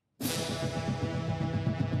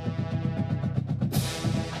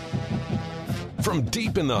From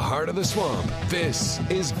deep in the heart of the swamp, this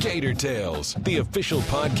is Gator Tales, the official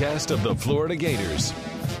podcast of the Florida Gators.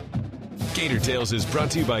 Gator Tales is brought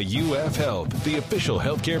to you by UF Health, the official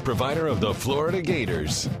healthcare provider of the Florida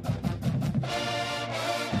Gators.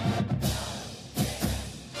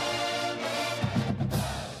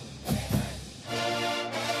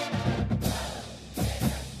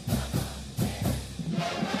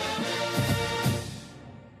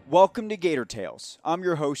 Welcome to Gator Tales. I'm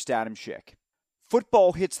your host, Adam Schick.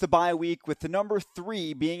 Football hits the bye week with the number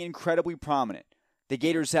 3 being incredibly prominent. The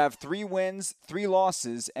Gators have 3 wins, 3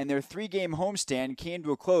 losses, and their 3-game homestand came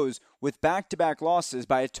to a close with back-to-back losses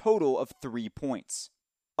by a total of 3 points.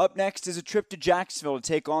 Up next is a trip to Jacksonville to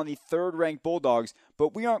take on the 3rd-ranked Bulldogs,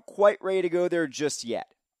 but we aren't quite ready to go there just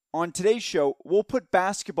yet. On today's show, we'll put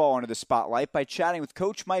basketball under the spotlight by chatting with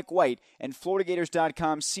Coach Mike White and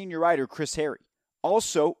FloridaGators.com senior writer Chris Harry.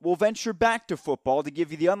 Also, we'll venture back to football to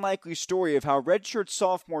give you the unlikely story of how redshirt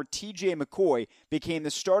sophomore TJ McCoy became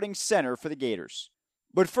the starting center for the Gators.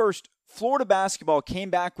 But first, Florida basketball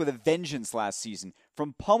came back with a vengeance last season,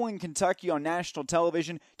 from pummeling Kentucky on national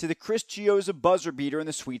television to the Chris Chiozza buzzer beater in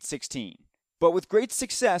the Sweet 16. But with great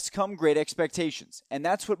success come great expectations, and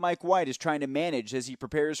that's what Mike White is trying to manage as he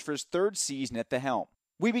prepares for his 3rd season at the helm.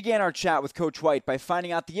 We began our chat with Coach White by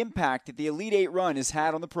finding out the impact that the Elite Eight run has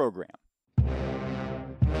had on the program.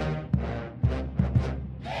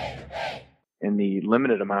 In the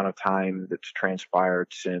limited amount of time that's transpired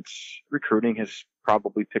since, recruiting has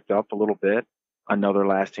probably picked up a little bit. Another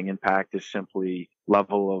lasting impact is simply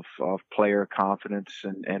level of player confidence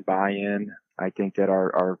and buy-in. I think that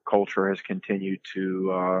our culture has continued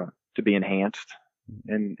to be enhanced.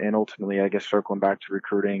 And ultimately, I guess circling back to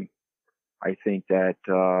recruiting, I think that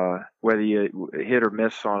whether you hit or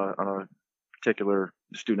miss on a particular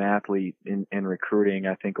student athlete in recruiting,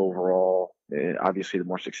 I think overall, obviously the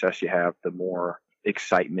more success you have, the more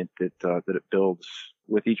excitement that it builds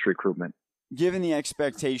with each recruitment. Given the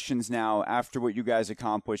expectations now after what you guys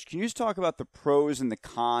accomplished, can you just talk about the pros and the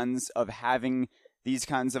cons of having these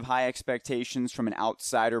kinds of high expectations from an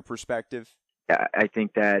outsider perspective? I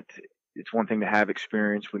think that it's one thing to have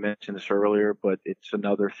experience. We mentioned this earlier, but it's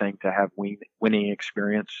another thing to have winning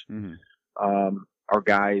experience. Mm-hmm. Our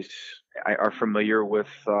guys are familiar with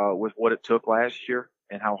what it took last year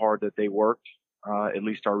and how hard that they worked, at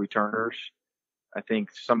least our returners. I think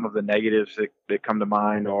some of the negatives that come to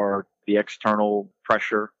mind are the external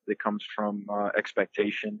pressure that comes from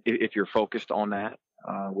expectation, if you're focused on that,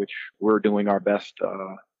 which we're doing our best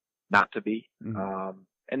not to be. Mm-hmm.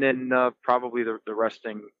 And then probably the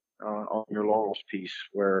resting on your laurels piece,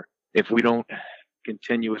 where if we don't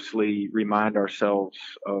continuously remind ourselves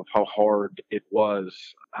of how hard it was,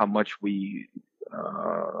 how much we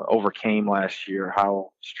overcame last year, how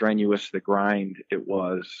strenuous the grind it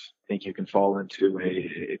was, I think you can fall into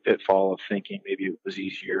a pitfall of thinking maybe it was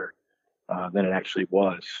easier than it actually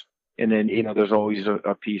was. And then, there's always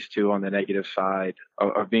a piece too on the negative side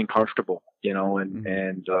of being comfortable,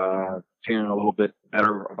 and feeling a little bit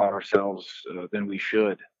better about ourselves than we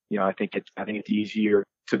should. I think it's easier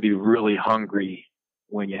to be really hungry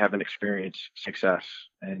when you haven't experienced success,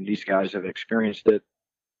 and these guys have experienced it.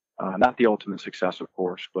 Not the ultimate success, of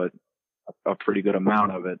course, but a pretty good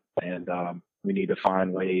amount of it. And we need to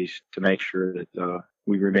find ways to make sure that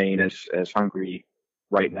we remain as hungry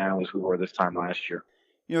right now as we were this time last year.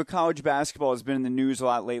 College basketball has been in the news a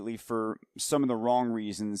lot lately for some of the wrong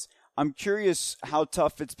reasons. I'm curious how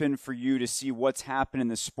tough it's been for you to see what's happened in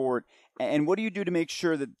the sport, and what do you do to make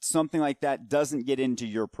sure that something like that doesn't get into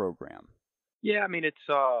your program? Yeah, I mean,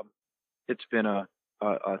 it's been a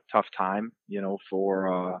tough time,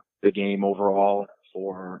 for the game overall,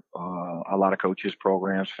 for a lot of coaches,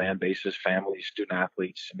 programs, fan bases, families, student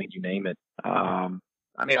athletes. I mean, you name it.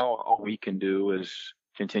 All we can do is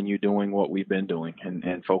continue doing what we've been doing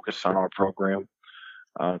and focus on our program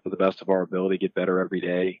to the best of our ability, get better every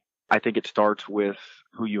day. I think it starts with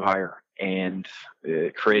who you hire and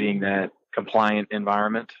creating that compliant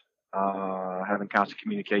environment, having constant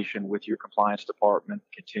communication with your compliance department,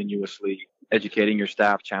 continuously educating your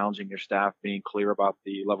staff, challenging your staff, being clear about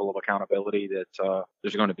the level of accountability that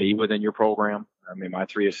there's going to be within your program. I mean, my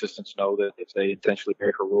 3 assistants know that if they intentionally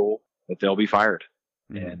break a rule, that they'll be fired.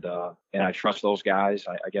 Mm-hmm. And I trust those guys.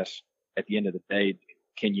 I guess at the end of the day,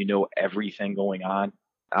 can you know everything going on?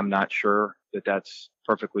 I'm not sure that that's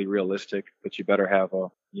perfectly realistic, but you better have a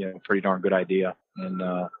pretty darn good idea. And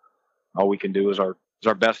all we can do is our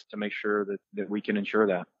best to make sure that we can ensure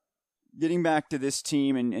that. Getting back to this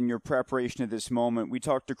team and your preparation at this moment, we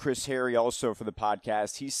talked to Chris Harry also for the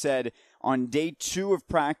podcast. He said on day 2 of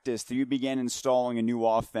practice that you began installing a new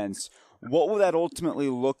offense. What will that ultimately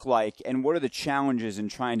look like, and what are the challenges in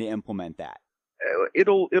trying to implement that?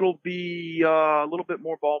 It'll be a little bit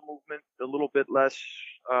more ball movement, a little bit less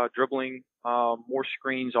dribbling, more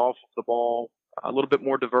screens off of the ball, a little bit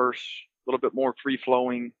more diverse, a little bit more free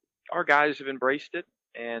flowing. Our guys have embraced it,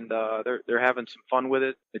 and they're having some fun with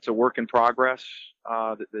it. It's a work in progress.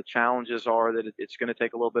 The challenges are that it's going to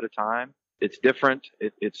take a little bit of time. It's different.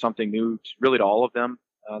 It's something new, really, to all of them,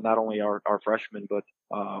 not only our freshmen but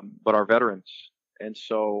our veterans. And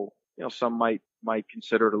so, some might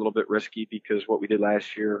consider it a little bit risky because what we did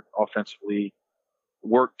last year offensively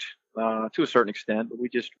worked to a certain extent, but we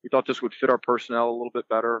thought this would fit our personnel a little bit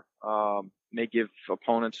better. May give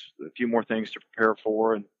opponents a few more things to prepare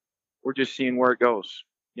for, and we're just seeing where it goes.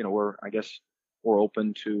 We're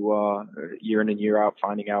open to year in and year out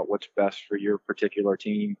finding out what's best for your particular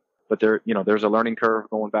team. But there's a learning curve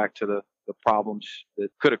going back to the problems that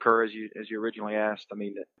could occur as you originally asked. I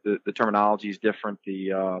mean, the terminology is different,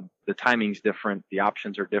 the timing's different, the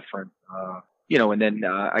options are different. And then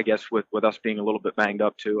I guess with us being a little bit banged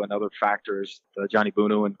up too, another factor is Johnny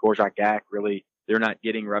Bunu and Gorjak Gak, really, they're not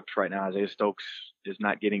getting reps right now. Isaiah Stokes is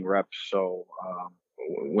not getting reps. So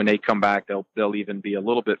when they come back, they'll even be a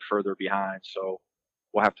little bit further behind. So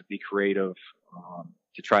we'll have to be creative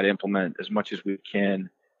to try to implement as much as we can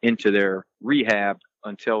into their rehab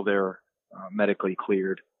until they're medically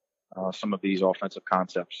cleared some of these offensive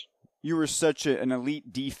concepts. You were such an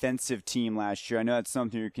elite defensive team last year. I know that's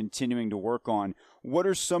something you're continuing to work on. What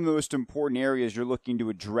are some of the most important areas you're looking to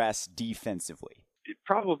address defensively? It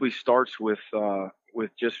probably starts with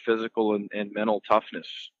just physical and mental toughness.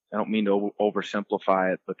 I don't mean to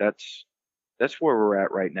oversimplify it, but that's where we're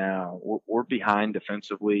at right now. We're behind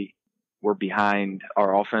defensively. We're behind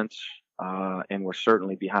our offense, and we're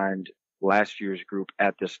certainly behind last year's group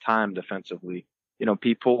at this time defensively.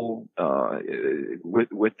 People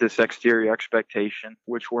with this exterior expectation,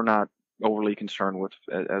 which we're not overly concerned with,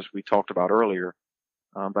 as we talked about earlier.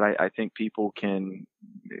 But I think people can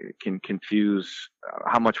confuse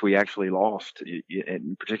how much we actually lost,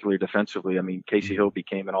 and particularly defensively. I mean, Casey Hill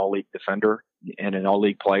became an all-league defender and an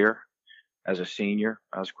all-league player as a senior,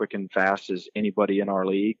 as quick and fast as anybody in our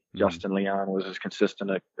league. Mm-hmm. Justin Leon was as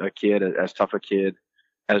consistent a kid, as tough a kid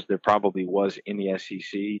as there probably was in the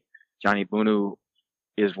SEC. Johnny Bunu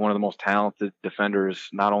is one of the most talented defenders,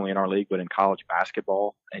 not only in our league, but in college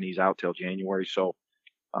basketball, and he's out till January. So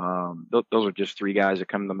those are just three guys that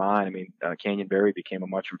come to mind. I mean, Canyon Berry became a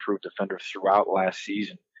much improved defender throughout last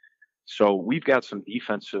season. So we've got some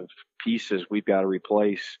defensive pieces we've got to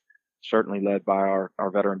replace, certainly led by our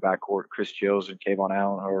veteran backcourt, Chris Jones and Kayvon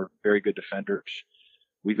Allen, are very good defenders.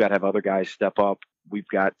 We've got to have other guys step up. We've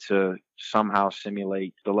got to somehow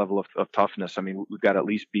simulate the level of toughness. I mean, we've got to at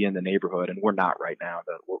least be in the neighborhood, and we're not right now.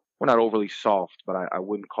 We're not overly soft, but I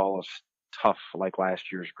wouldn't call us tough like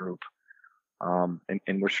last year's group.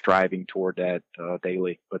 And we're striving toward that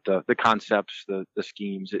daily. But the concepts, the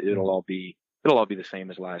schemes, it'll all be the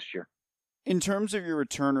same as last year. In terms of your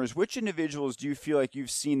returners, which individuals do you feel like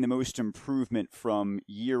you've seen the most improvement from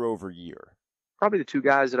year over year? Probably the two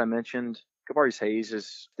guys that I mentioned. Kavaris Hayes has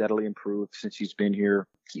steadily improved since he's been here.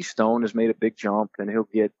 Keith Stone has made a big jump, and he'll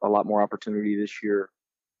get a lot more opportunity this year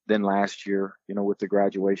than last year, with the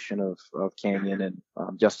graduation of Canyon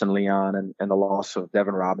and Justin Leon and the loss of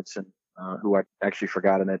Devin Robinson, who I actually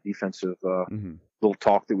forgot in that defensive little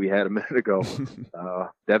talk that we had a minute ago.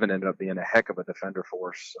 Devin ended up being a heck of a defender for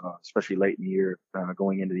us, especially late in the year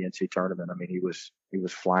going into the NCAA tournament. I mean, he was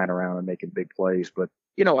flying around and making big plays. But,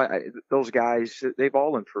 those guys, they've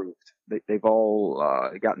all improved. They've all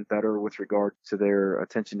gotten better with regard to their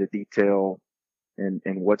attention to detail and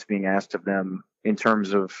what's being asked of them in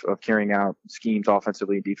terms of carrying out schemes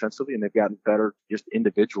offensively and defensively. And they've gotten better just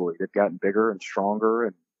individually. They've gotten bigger and stronger,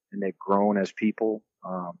 and they've grown as people.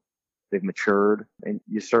 They've matured, and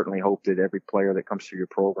you certainly hope that every player that comes through your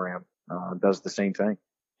program does the same thing.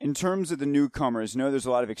 In terms of the newcomers, I know there's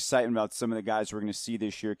a lot of excitement about some of the guys we're going to see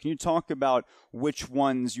this year. Can you talk about which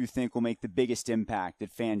ones you think will make the biggest impact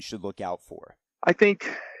that fans should look out for? I think,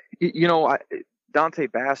 Dante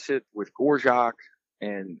Bassett with Gorjak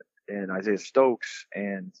and Isaiah Stokes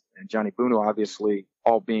and Johnny Bunu, obviously,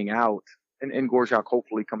 all being out, and Gorjak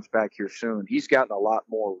hopefully comes back here soon. He's gotten a lot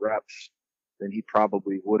more reps than he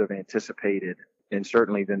probably would have anticipated, and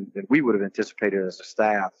certainly than we would have anticipated as a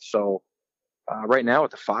staff. So right now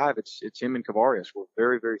at the 5, it's him and Kavarius. We're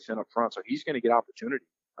very, very thin up front, so he's going to get opportunity.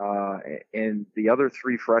 And the other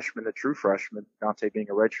 3 freshmen, the true freshmen, Dante being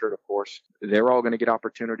a redshirt, of course, they're all going to get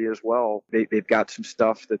opportunity as well. They've got some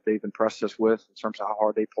stuff that they've impressed us with in terms of how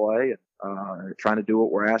hard they play and trying to do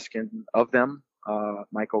what we're asking of them.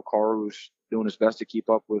 Michael Okaru's doing his best to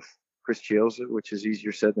keep up with Chris Chiozza, which is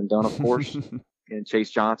easier said than done, of course. And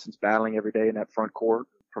Chase Johnson's battling every day in that front court,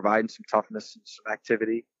 providing some toughness and some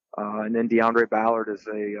activity. And then DeAndre Ballard is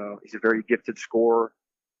he's a very gifted scorer.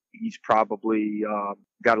 He's probably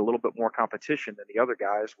got a little bit more competition than the other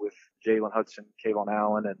guys with Jalen Hudson, Kayvon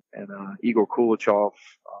Allen, and Igor Kulichov,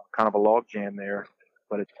 kind of a logjam there.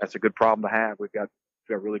 But that's a good problem to have. We've got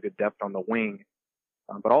really good depth on the wing.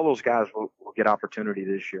 But all those guys will get opportunity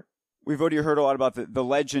this year. We've already heard a lot about the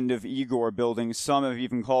legend of Igor building. Some have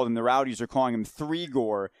even called him, the Rowdies are calling him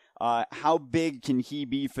Three-Gore. How big can he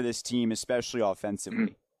be for this team, especially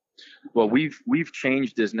offensively? Well, we've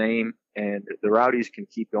changed his name, and the Rowdies can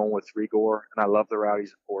keep going with Three-Gore, and I love the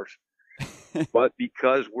Rowdies, of course. But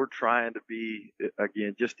because we're trying to be,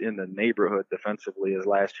 again, just in the neighborhood defensively as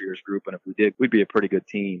last year's group, and if we did, we'd be a pretty good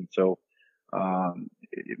team. So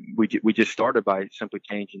we just started by simply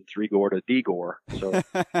changing Three-Gore to D-Gore. So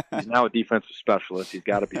he's now a defensive specialist. He's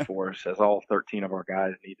got to be for us, as all 13 of our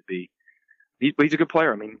guys need to be. He's a good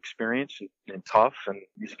player. I mean, experienced and tough, and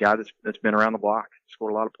he's a guy that's been around the block,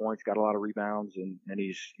 scored a lot of points, got a lot of rebounds, and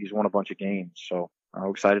he's won a bunch of games. So I'm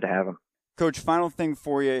excited to have him. Coach, final thing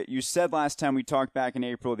for you. You said last time we talked back in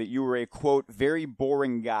April that you were a, quote, very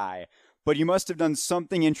boring guy, but you must have done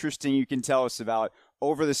something interesting you can tell us about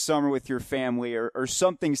over the summer with your family or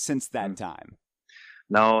something since that time.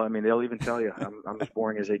 No, I mean, they'll even tell you I'm as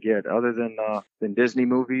boring as they get. Other than Disney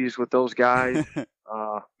movies with those guys,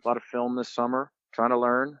 a lot of film this summer, trying to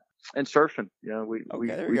learn, and surfing. You know, we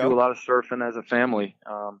do a lot of surfing as a family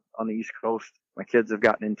on the East Coast. My kids have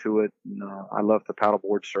gotten into it. And, I love to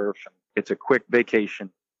paddleboard surf. It's a quick vacation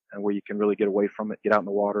where you can really get away from it, get out in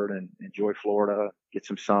the water and enjoy Florida, get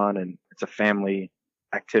some sun, and it's a family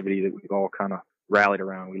activity that we've all kind of rallied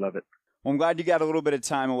around. We love it. Well, I'm glad you got a little bit of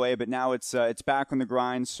time away, but now it's back on the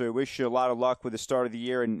grind, so I wish you a lot of luck with the start of the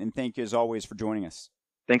year, and thank you as always for joining us.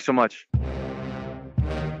 Thanks so much.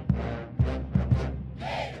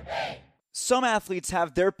 Some athletes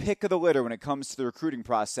have their pick of the litter when it comes to the recruiting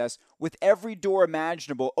process, with every door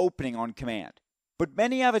imaginable opening on command. But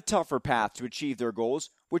many have a tougher path to achieve their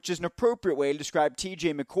goals, which is an appropriate way to describe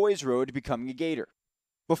TJ McCoy's road to becoming a Gator.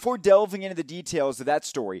 Before delving into the details of that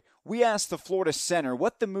story, we asked the Florida center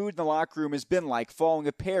what the mood in the locker room has been like following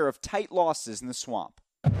a pair of tight losses in the Swamp.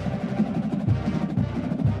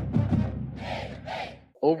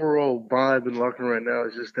 Overall vibe in the locker room right now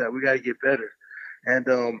is just that we got to get better. And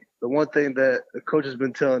the one thing that the coach has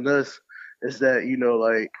been telling us is that,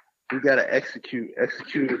 we got to execute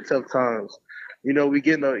in tough times. We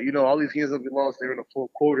get all these games that we lost there in the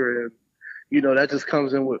fourth quarter, and that just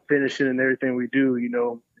comes in with finishing and everything we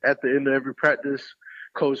do. At the end of every practice,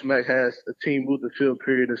 Coach Mack has a team move the field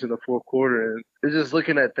period that's in the fourth quarter, and it's just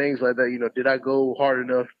looking at things like that. Did I go hard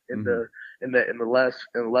enough in the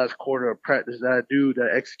last quarter of practice? Did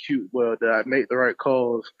I execute well? Did I make the right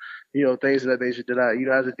calls? Things of that nature. Did I,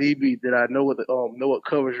 as a DB, did I know what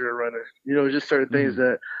coverage you're running? Just certain things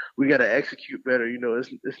that we got to execute better.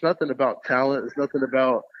 It's nothing about talent. It's nothing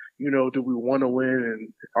about do we want to win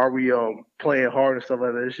and are we playing hard and stuff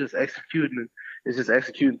like that. It's just executing. It's just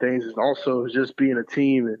executing things, and also just being a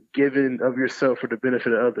team and giving of yourself for the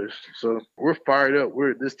benefit of others. So we're fired up.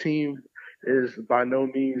 This team is by no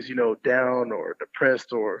means, down or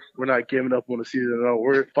depressed, or we're not giving up on the season at all.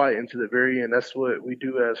 We're fighting to the very end. That's what we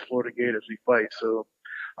do as Florida Gators. We fight. So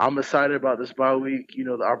I'm excited about this bye week,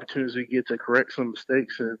 the opportunities we get to correct some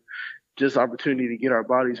mistakes and just opportunity to get our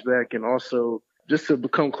bodies back, and also just to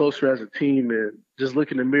become closer as a team and just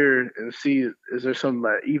look in the mirror and see, is there something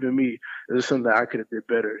that, even me, is there something that I could have did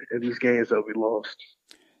better in these games that we lost?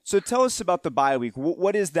 So tell us about the bye week.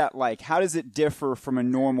 What is that like? How does it differ from a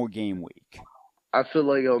normal game week? I feel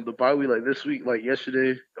like the bye week, like this week, like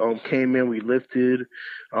yesterday, came in, we lifted,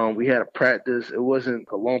 we had a practice. It wasn't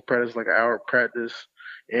a long practice, like an hour practice,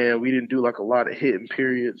 and we didn't do like a lot of hitting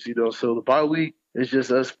periods, So the bye week is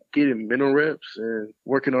just us getting mental reps and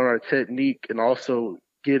working on our technique, and also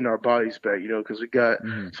getting our bodies back, because we got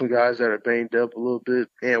some guys that are banged up a little bit,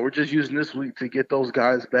 and we're just using this week to get those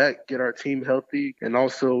guys back, get our team healthy, and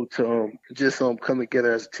also to just come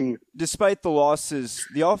together as a team. Despite the losses,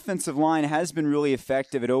 the offensive line has been really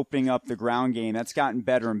effective at opening up the ground game. That's gotten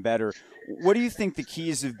better and better. What do you think the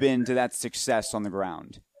keys have been to that success on the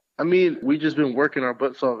ground? I mean, we just been working our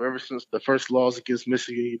butts off ever since the first loss against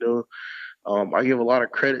Michigan, I give a lot of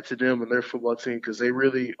credit to them and their football team, because they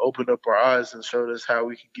really opened up our eyes and showed us how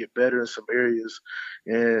we can get better in some areas.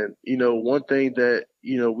 And, one thing that,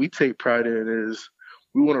 we take pride in is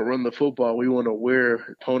we want to run the football. We want to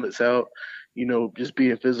wear opponents out, just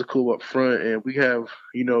being physical up front. And we have,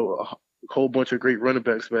 a whole bunch of great running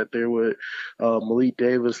backs back there with Malik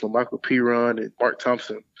Davis, LaMichael Piron, and Mark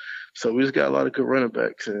Thompson. So we just got a lot of good running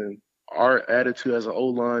backs, and our attitude as an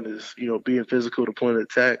O-line is, being physical to point of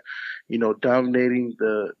attack, dominating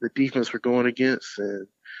the defense we're going against and,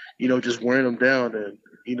 just wearing them down. And,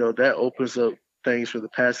 that opens up things for the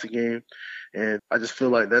passing game. And I just feel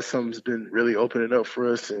like that's something that's been really opening up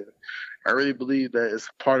for us. And I really believe that it's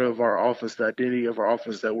part of our offense, the identity of our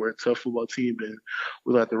offense, that we're a tough football team and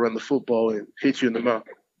we like to run the football and hit you in the mouth.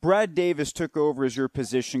 Brad Davis took over as your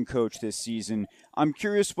position coach this season. I'm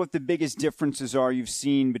curious what the biggest differences are you've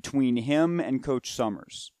seen between him and Coach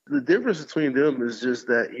Summers. The difference between them is just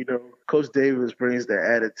that, Coach Davis brings that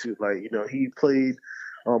attitude. Like, he played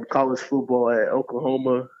college football at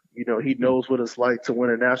Oklahoma. He knows what it's like to win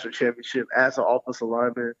a national championship as an offensive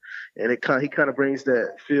lineman. And he kind of brings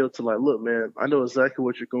that feel to like, look, man, I know exactly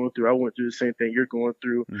what you're going through. I went through the same thing you're going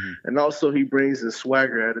through. Mm-hmm. And also he brings this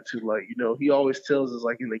swagger attitude. Like, he always tells us,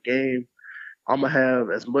 like, in the game, I'm going to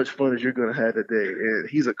have as much fun as you're going to have today. And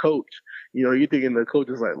he's a coach. You're thinking the coach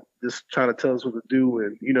is like just trying to tell us what to do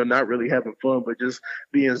and, not really having fun, but just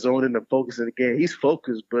being zoned in and focused in the game. He's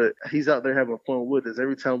focused, but he's out there having fun with us.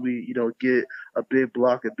 Every time we, get a big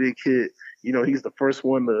block, a big hit, he's the first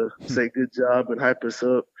one to say good job and hype us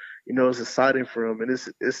up. It's exciting for him, and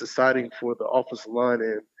it's exciting for the offensive line,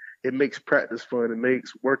 and it makes practice fun. It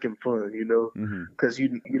makes working fun, because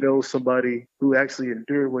somebody who actually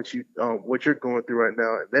endured what you're going through right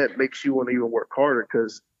now, and that makes you want to even work harder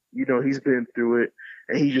because he's been through it,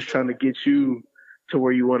 and he's just trying to get you to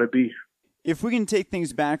where you want to be. If we can take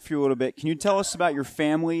things back for you a little bit, can you tell us about your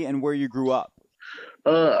family and where you grew up?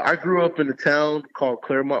 I grew up in a town called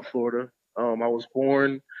Claremont, Florida. I was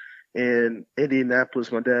born in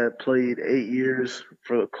Indianapolis. My dad played 8 years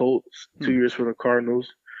for the Colts, 2 years for the Cardinals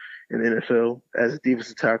in the NFL as a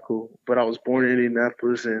defensive tackle. But I was born in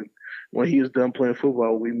Indianapolis, and when he was done playing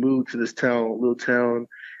football, we moved to this little town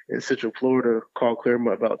in Central Florida called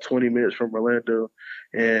Claremont, about 20 minutes from Orlando.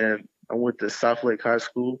 And I went to South Lake High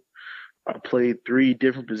School. I played 3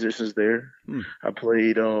 different positions there. I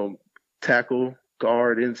played tackle,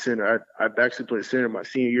 guard, and center. I actually played center my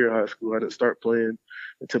senior year of high school. I didn't start playing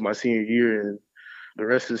until my senior year, and the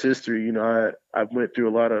rest is history. I went through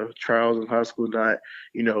a lot of trials in high school, not,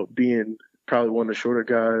 being probably one of the shorter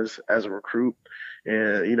guys as a recruit.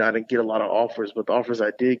 And, I didn't get a lot of offers, but the offers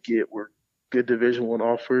I did get were good Division I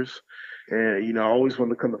offers. And, I always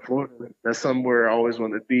wanted to come to Florida. That's somewhere I always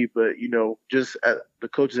wanted to be. But, just at the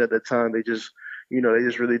coaches at that time, they just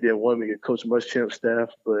really didn't want me to coach Muschamp's staff.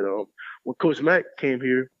 But when Coach Mack came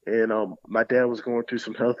here and my dad was going through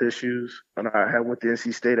some health issues, and I had went to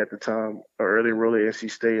NC State at the time, or early enrolled at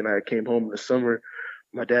NC State, and I came home in the summer.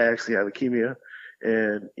 My dad actually had leukemia,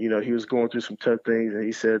 and, he was going through some tough things, and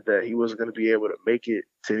he said that he wasn't going to be able to make it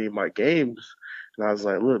to any of my games. And I was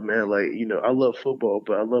like, look, man, I love football,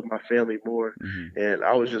 but I love my family more. Mm-hmm. And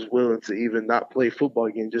I was just willing to even not play football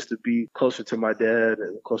again just to be closer to my dad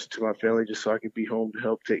and closer to my family just so I could be home to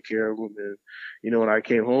help take care of them. And, when I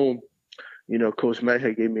came home, Coach Matt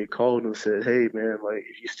had gave me a call and said, hey, man,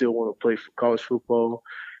 if you still want to play college football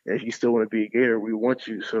and if you still want to be a Gator, we want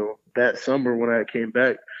you. So that summer when I came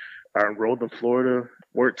back, I enrolled in Florida,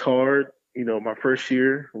 worked hard, my first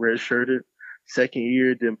year, redshirted. Second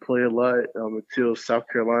year, didn't play a lot until South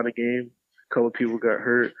Carolina game. A couple of people got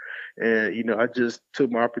hurt. And, I just took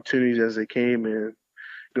my opportunities as they came and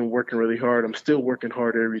been working really hard. I'm still working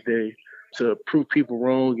hard every day to prove people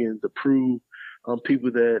wrong and to prove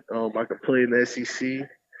people that I can play in the SEC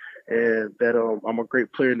and that I'm a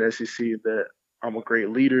great player in the SEC, that I'm a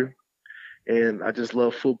great leader. And I just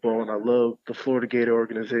love football, and I love the Florida Gator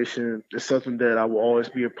organization. It's something that I will always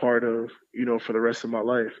be a part of, for the rest of my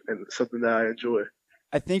life, and it's something that I enjoy.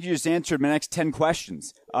 I think you just answered my next 10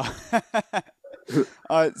 questions.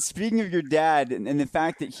 Speaking of your dad and the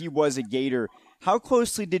fact that he was a Gator, how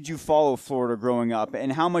closely did you follow Florida growing up,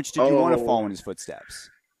 and how much did you want to follow in his footsteps?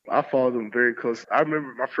 I followed him very close. I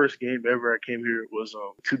remember my first game ever I came here was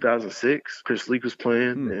 2006. Chris Leak was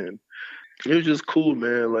playing, and it was just cool,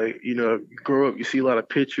 man. You grow up, you see a lot of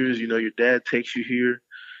pictures, your dad takes you here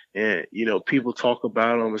and, people talk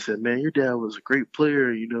about him and said, man, your dad was a great player,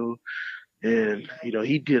 and,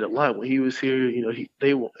 he did a lot when he was here.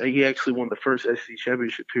 He actually won the first SEC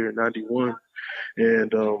championship here in 91.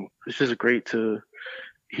 And it's just great to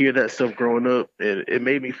hear that stuff growing up. And it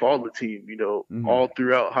made me follow the team, all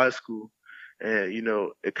throughout high school. And,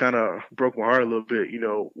 it kind of broke my heart a little bit,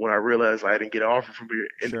 when I realized I didn't get an offer from here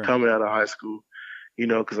and coming out of high school,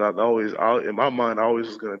 because in my mind, I always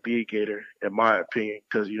was going to be a Gator, in my opinion,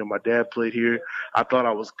 because, my dad played here. I thought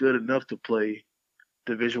I was good enough to play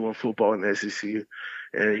Division I football in the SEC.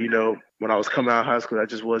 And, when I was coming out of high school, that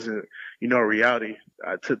just wasn't, a reality.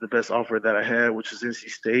 I took the best offer that I had, which was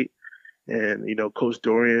NC State. And, Coach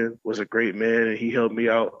Dorian was a great man, and he helped me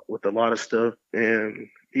out with a lot of stuff. And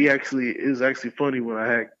it was actually funny when I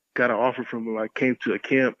had got an offer from him. I came to a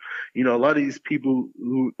camp. A lot of these people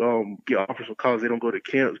who get offers from college, they don't go to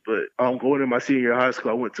camps. But going in my senior year of high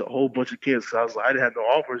school, I went to a whole bunch of camps. So I was like, I didn't have no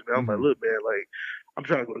offers, man. I'm like, look, man, like, I'm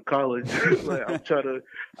trying to go to college. Like, I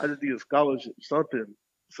just need a scholarship or something.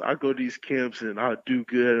 So I go to these camps and I do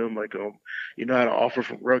good. I'm like, I had an offer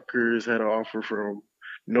from Rutgers, had an offer from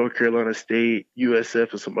North Carolina State,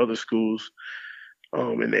 USF, and some other schools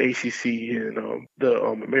in the ACC and the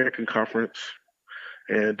American Conference.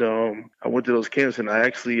 And I went to those camps, and I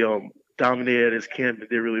actually dominated at his camp and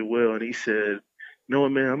did really well. And he said, "You know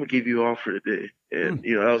what, man, I'm going to give you an offer today." And,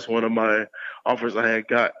 that was one of my offers I had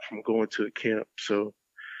got from going to a camp. So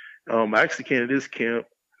I actually came to this camp,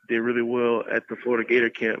 did really well at the Florida Gator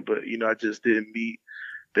camp, but, I just didn't meet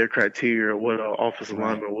their criteria of what an offensive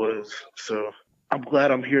lineman was. So I'm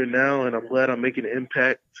glad I'm here now, and I'm glad I'm making an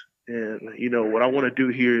impact. And, what I want to do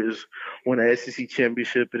here is win an SEC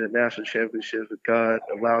championship and a national championship if God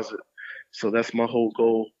allows it. So that's my whole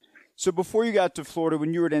goal. So before you got to Florida,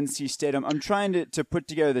 when you were at NC State, I'm trying to put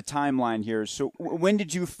together the timeline here. So when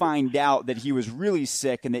did you find out that he was really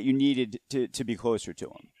sick and that you needed to be closer to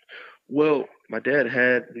him? Well, my dad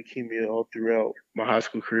had leukemia all throughout my high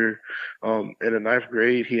school career. In the 9th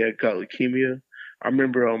grade, he had got leukemia. I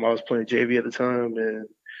remember I was playing JV at the time, and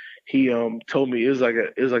he told me it was like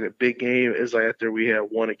a big game. It was like after we had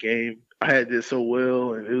won a game. I had did so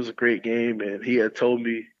well, and it was a great game. And he had told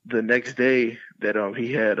me the next day that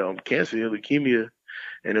he had cancer, leukemia,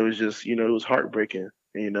 and it was just it was heartbreaking.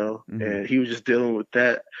 And he was just dealing with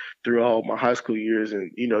that through all my high school years.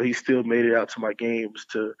 And, he still made it out to my games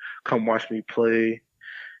to come watch me play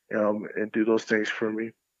and do those things for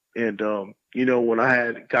me. And, when I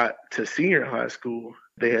had got to senior high school,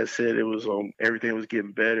 they had said it was everything was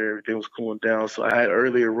getting better, everything was cooling down. So I had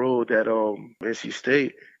earlier enrolled at NC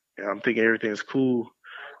State, and I'm thinking everything's cool.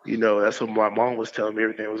 That's what my mom was telling me,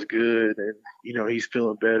 everything was good, and he's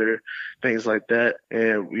feeling better, things like that.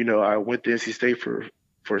 And I went to NC State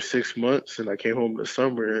for 6 months, and I came home in the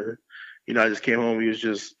summer, and I just came home. He was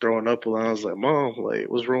just throwing up a lot. I was like, "Mom, like,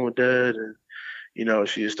 what's wrong with Dad?" And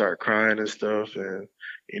she just started crying and stuff, and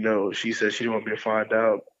she said she didn't want me to find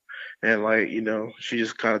out. And she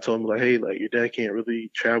just kind of told me, like, "Hey, like, your dad can't really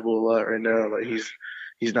travel a lot right now. Like,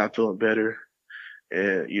 he's not feeling better."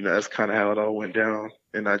 And that's kind of how it all went down.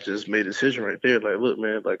 And I just made a decision right there, like, look,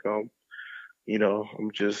 man, like, I'm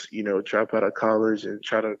just drop out of college and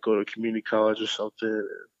try to go to community college or something,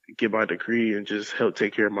 and get my degree and just help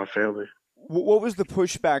take care of my family. What was the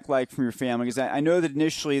pushback like from your family? Because I know that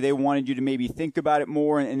initially they wanted you to maybe think about it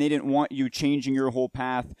more, and they didn't want you changing your whole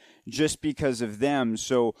path just because of them.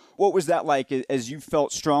 So what was that like as you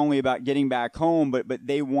felt strongly about getting back home, but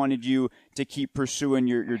they wanted you to keep pursuing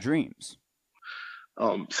your dreams?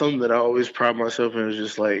 Something that I always pride myself in is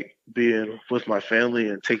just like being with my family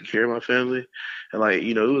and taking care of my family. And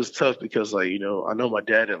it was tough because I know my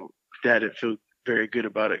dad didn't feel very good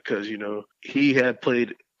about it because, he had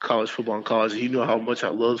played college football in college. He knew how much I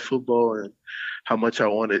loved football and how much I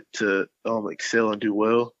wanted to excel and do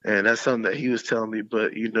well. And that's something that he was telling me.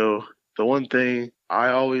 But, the one thing I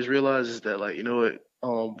always realize is that,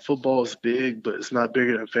 football is big, but it's not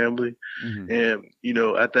bigger than family. Mm-hmm.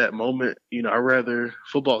 And, at that moment, I rather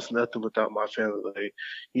football's nothing without my family.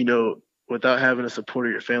 Without having the support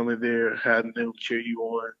of your family there, having them cheer you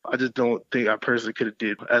on, I just don't think I personally could have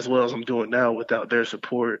did as well as I'm doing now without their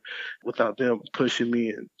support, without them pushing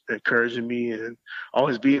me and encouraging me and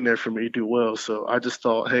always being there for me to do well. So I just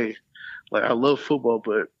thought, hey, I love football,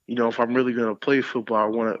 but, if I'm really going to play football, I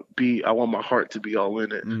want my heart to be all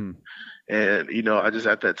in it. Mm. And, I just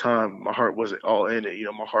at that time, my heart wasn't all in it.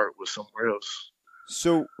 My heart was somewhere else.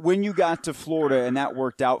 So when you got to Florida and that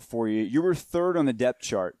worked out for you, you were third on the depth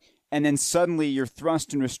chart. And then suddenly you're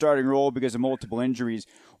thrust into a starting role because of multiple injuries.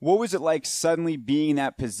 What was it like suddenly being in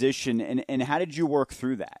that position, and how did you work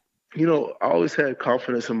through that? I always had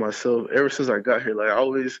confidence in myself ever since I got here.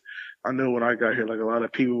 I know when I got here, a lot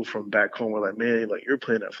of people from back home were like, man, you're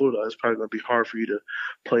playing at Florida. It's probably going to be hard for you to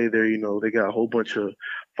play there. They got a whole bunch of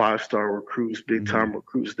 5-star recruits, big-time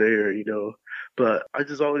recruits there, But I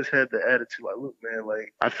just always had the attitude, look, man,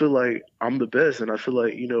 I feel like I'm the best. And I feel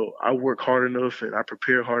like, I work hard enough and I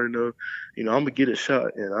prepare hard enough. I'm going to get a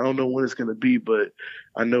shot. And I don't know when it's going to be, but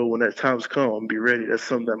I know when that time's come, I'm going to be ready. That's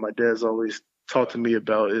something that my dad's always taught to me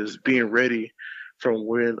about, is being ready from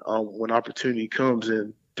when opportunity comes.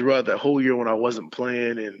 And throughout that whole year when I wasn't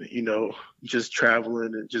playing and, just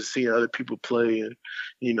traveling and just seeing other people play and,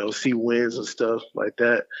 see wins and stuff like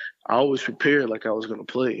that, I always prepared like I was going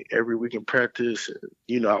to play every week in practice.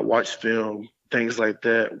 And, I watched film, things like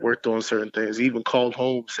that, worked on certain things, even called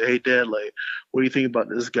home, say, hey, Dad, like, what do you think about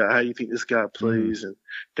this guy? How do you think this guy plays? And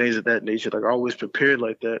things of that nature. Like, I always prepared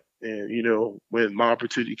like that. And, when my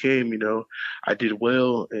opportunity came, I did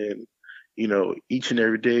well. And, each and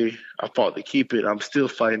every day I fought to keep it. I'm still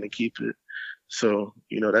fighting to keep it. So,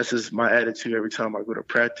 that's just my attitude every time I go to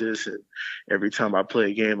practice and every time I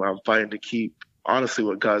play a game. I'm fighting to keep, honestly,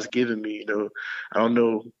 what God's given me. I don't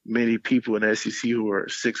know many people in the SEC who are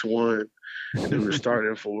 6'1" and who are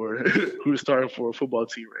starting for a football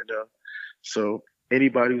team right now. So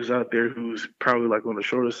anybody who's out there who's probably like on the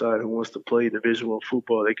shorter side who wants to play Division I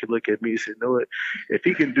football, they could look at me and say, "No, if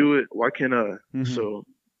he can do it, why can't I?" So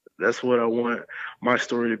that's what I want my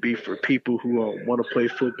story to be for people who want to play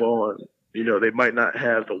football and, they might not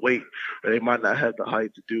have the weight or they might not have the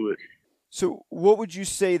height to do it. So what would you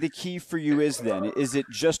say the key for you is then? Is it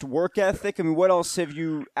just work ethic? I mean, what else have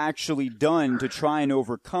you actually done to try and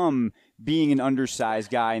overcome being an undersized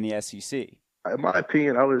guy in the SEC? In my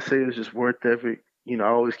opinion, I would say it's just work ethic. I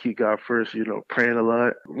always keep God first, praying a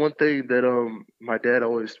lot. One thing that my dad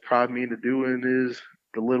always prodded me into doing is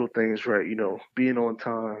the little things, right? Being on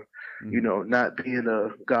time, not being a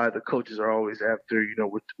guy the coaches are always after,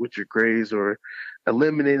 with your grades or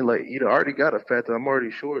eliminating, like, I already got a factor. I'm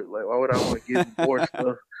already short. Like, why would I want to give them more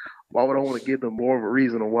stuff? Why would I want to give them more of a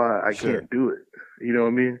reason on why I can't do it? You know what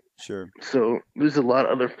I mean? Sure. So there's a lot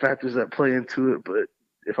of other factors that play into it. But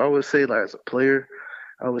if I would say, like, as a player,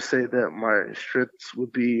 I would say that my strengths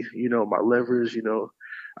would be, my leverage,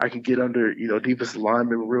 I can get under, defensive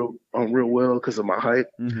linemen real well because of my height.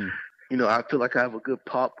 I feel like I have a good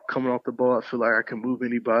pop coming off the ball. I feel like I can move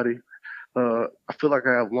anybody. I feel like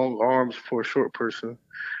I have long arms for a short person,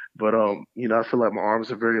 but I feel like my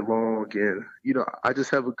arms are very long, and I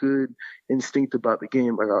just have a good instinct about the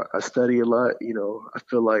game. Like I study a lot. I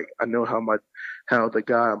feel like I know how the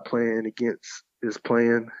guy I'm playing against is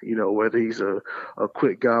playing. Whether he's a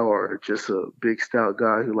quick guy or just a big stout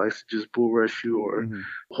guy who likes to just bull rush you or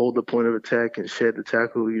hold the point of attack and shed the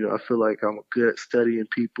tackle. I feel like I'm good at studying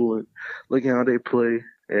people and looking how they play.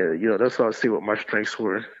 And, that's what I see what my strengths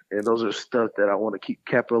were. And those are stuff that I want to keep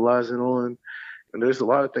capitalizing on. And there's a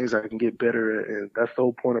lot of things I can get better at. And that's the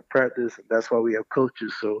whole point of practice. And that's why we have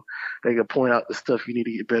coaches, so they can point out the stuff you need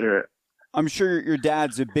to get better at. I'm sure your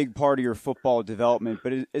dad's a big part of your football development.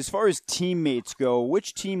 But as far as teammates go,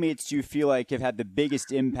 which teammates do you feel like have had the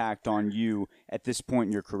biggest impact on you at this point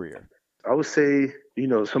in your career? I would say,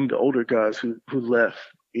 some of the older guys who left.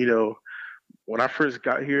 When I first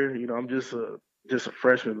got here, I'm just a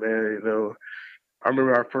freshman, man. I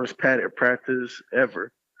remember our first padded practice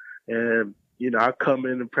ever. And, I come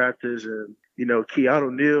in and practice and,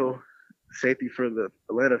 Keanu Neal, safety for the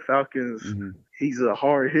Atlanta Falcons, he's a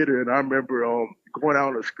hard hitter. And I remember going out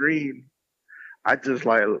on the screen, I just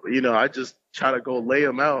I just try to go lay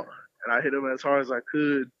him out. And I hit him as hard as I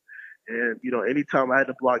could. And, anytime I had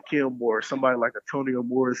to block him or somebody like Antonio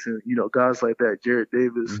Morrison, guys like that, Jared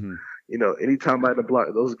Davis, anytime I had to block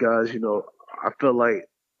those guys, I felt like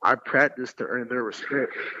I practiced to earn their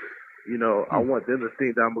respect. I want them to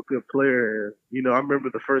think that I'm a good player. And, I remember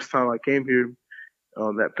the first time I came here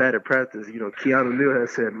on that padded practice, Keanu Neal had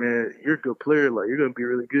said, "Man, you're a good player. Like, you're going to be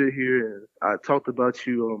really good here." And I talked about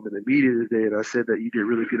you in the media today, and I said that you did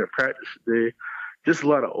really good at practice today. Just a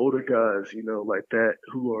lot of older guys, like that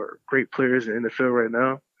who are great players in the NFL right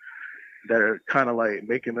now that are kind of like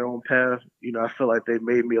making their own path. I feel like they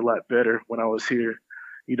made me a lot better when I was here.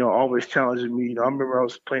 Always challenging me. I remember I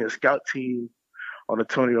was playing a scout team on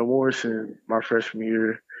Antonio Morrison my freshman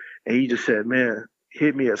year, and he just said, "Man,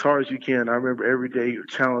 hit me as hard as you can." I remember every day he would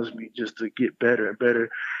challenge me just to get better and better.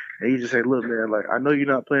 And he just said, "Look, man, like, I know you're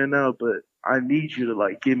not playing now, but I need you to,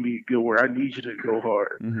 like, give me good work. I need you to go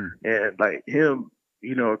hard." And, like, him,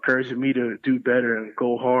 encouraging me to do better and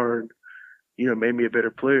go hard, made me a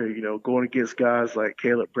better player. Going against guys like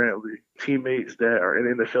Caleb Brantley, teammates that are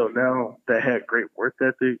in the NFL now that had great work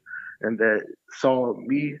ethic and that saw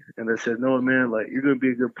me and they said, "No, man, like, you're going to be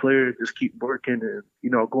a good player. Just keep working." And,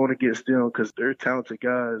 going against them because they're talented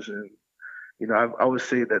guys. And, I would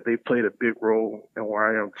say that they played a big role in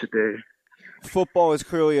where I am today. Football is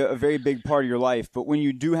clearly a very big part of your life, but when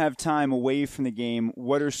you do have time away from the game,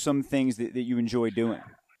 what are some things that you enjoy doing?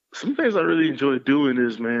 Some things I really enjoy doing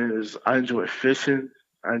is I enjoy fishing.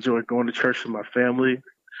 I enjoy going to church with my family.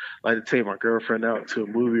 I like to take my girlfriend out to a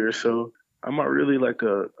movie or so. I'm not really like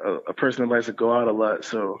a person that likes to go out a lot,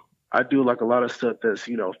 so I do like a lot of stuff that's,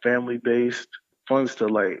 family-based, fun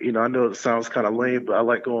stuff. Like, I know it sounds kind of lame, but I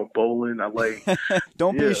like going bowling. I like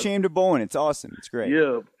Don't be ashamed of bowling. It's awesome. It's great.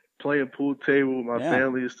 Yeah. playing pool table with my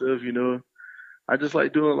family and stuff, you know. I just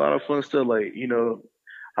like doing a lot of fun stuff. Like, you know,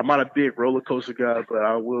 I'm not a big roller coaster guy, but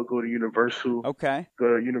I will go to Universal. Okay.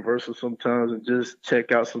 Go to Universal sometimes and just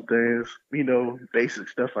check out some things, you know, basic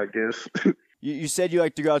stuff, I guess. You said you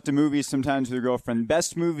like to go out to movies sometimes with your girlfriend.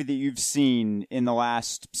 Best movie that you've seen in the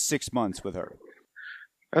last 6 months with her?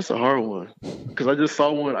 That's a hard one because I just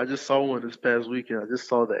saw one this past weekend. I just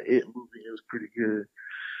saw that It movie. It was pretty good.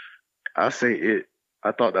 I say It.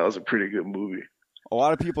 I thought that was a pretty good movie. A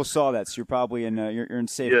lot of people saw that, so you're probably in you're in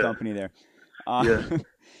safe company there.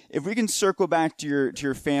 If we can circle back to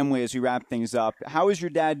your family as we wrap things up, how is your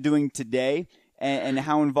dad doing today, and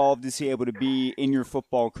how involved is he able to be in your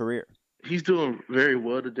football career? He's doing very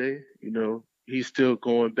well today. You know, he's still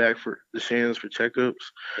going back for the Shands for checkups.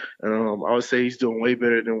 I would say he's doing way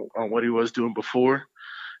better than what he was doing before.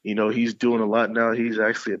 You know, he's doing a lot now. He's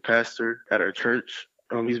actually a pastor at our church.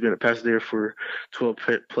 He's been a pastor there for 12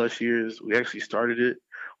 plus years. We actually started it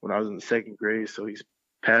when I was in the second grade, so he's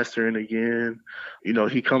pastoring again. You know,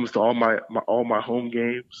 he comes to all my home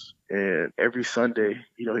games, and every Sunday,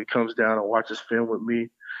 you know, he comes down and watches film with me,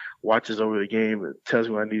 watches over the game, and tells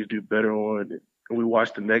me what I need to do better on. And we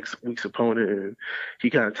watch the next week's opponent, and he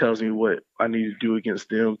kind of tells me what I need to do against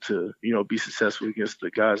them to, you know, be successful against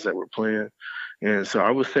the guys that we're playing. And so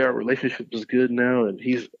I would say our relationship is good now, and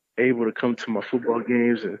he's able to come to my football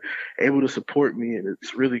games and able to support me, and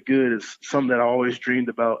it's really good. It's something that I always dreamed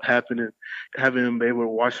about happening, having him able to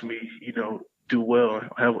watch me, you know, do well,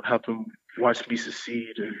 help him watch me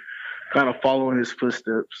succeed, and kind of follow in his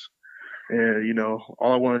footsteps. And, you know,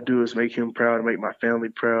 all I want to do is make him proud and make my family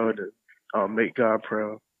proud and make God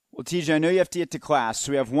proud. Well, TJ, I know you have to get to class,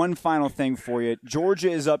 so we have one final thing for you.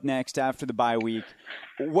 Georgia is up next after the bye week.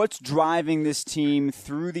 What's driving this team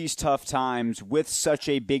through these tough times with such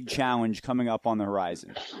a big challenge coming up on the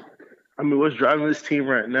horizon? I mean, what's driving this team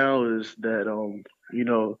right now is that, you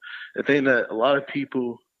know, the thing that a lot of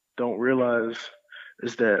people don't realize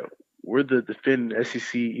is that we're the defending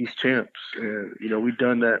SEC East champs. And, you know, we've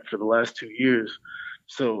done that for the last 2 years.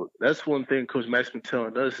 So that's one thing Coach Mack's been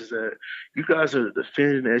telling us is that you guys are the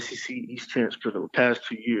defending SEC East champs for the past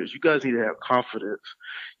 2 years. You guys need to have confidence.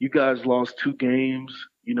 You guys lost 2 games,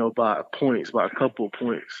 you know, by a couple of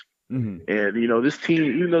points. Mm-hmm. And, you know, this team,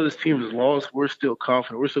 even though this team is lost, we're still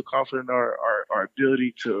confident. We're still confident in our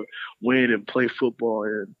ability to win and play football.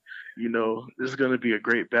 And, you know, this is going to be a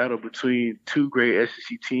great battle between 2 great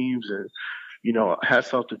SEC teams. And, you know,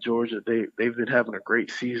 hats off to Georgia. They've been having a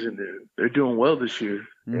great season, and they're doing well this year.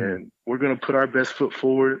 Mm. And we're going to put our best foot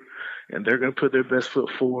forward, and they're going to put their best foot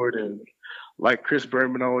forward. And like Chris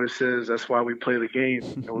Berman always says, that's why we play the game,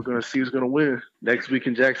 and we're going to see who's going to win next week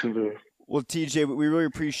in Jacksonville. Well, TJ, we really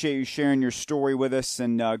appreciate you sharing your story with us,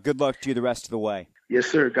 and good luck to you the rest of the way. Yes,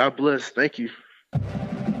 sir. God bless. Thank you.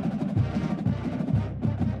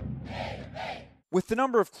 With the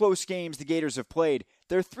number of close games the Gators have played,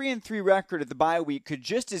 their 3-3 record at the bye week could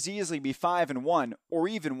just as easily be 5-1 or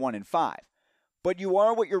even 1-5. But you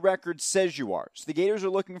are what your record says you are, so the Gators are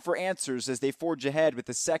looking for answers as they forge ahead with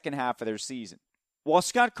the second half of their season. While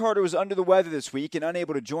Scott Carter was under the weather this week and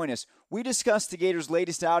unable to join us, we discussed the Gators'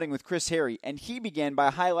 latest outing with Chris Harry, and he began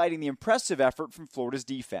by highlighting the impressive effort from Florida's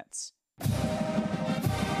defense.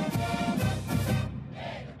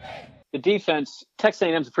 The defense, Texas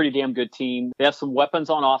A&M is a pretty damn good team. They have some weapons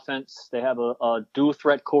on offense. They have a dual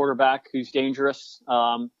threat quarterback who's dangerous.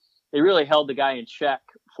 They really held the guy in check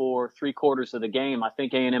for 3/4 of the game. I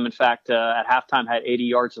think A&M, in fact, at halftime had 80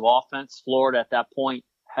 yards of offense. Florida at that point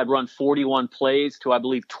had run 41 plays to, I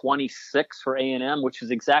believe, 26 for A&M, which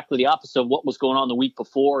is exactly the opposite of what was going on the week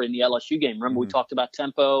before in the LSU game. Remember, we talked about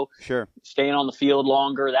tempo, staying on the field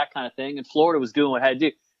longer, that kind of thing. And Florida was doing what it had to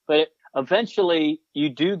do. But eventually, you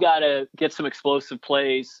do got to get some explosive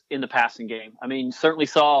plays in the passing game. I mean, certainly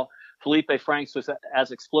saw Felipe Franks was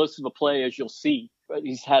as explosive a play as you'll see. But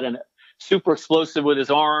he's had a super explosive with his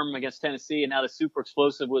arm against Tennessee, and now the super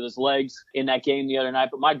explosive with his legs in that game the other night.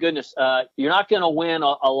 But my goodness, you're not going to win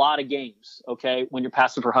a lot of games, okay, when you're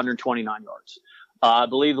passing for 129 yards. I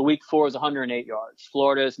believe the week before was 108 yards.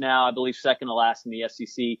 Florida is now, I believe, second to last in the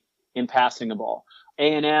SEC in passing the ball.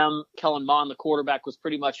 A&M, Kellen Mond, the quarterback, was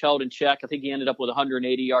pretty much held in check. I think he ended up with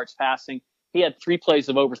 180 yards passing. He had 3 plays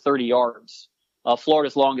of over 30 yards.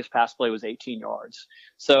 Florida's longest pass play was 18 yards.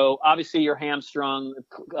 So obviously you're hamstrung.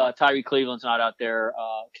 Tyree Cleveland's not out there.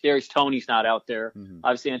 Kadarius Toney's not out there. Mm-hmm.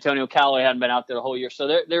 Obviously Antonio Callaway hadn't been out there the whole year. So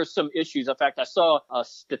there's some issues. In fact, I saw a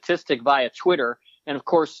statistic via Twitter. And of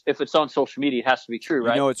course, if it's on social media, it has to be true,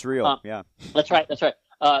 right? You know it's real. Yeah. That's right.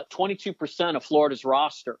 22% of Florida's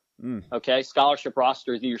roster, okay, scholarship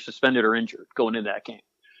roster is either suspended or injured going into that game.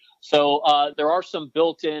 So there are some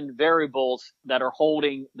built-in variables that are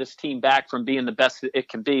holding this team back from being the best it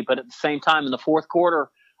can be. But at the same time, in the fourth quarter,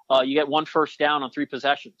 you get 1 first down on 3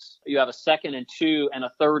 possessions. You have a 2nd and 2 and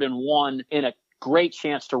a 3rd and 1 in a great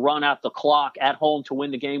chance to run out the clock at home to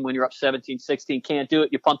win the game when you're up 17-16. Can't do it.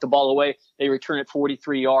 You punt the ball away. They return it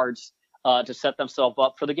 43 yards to set themselves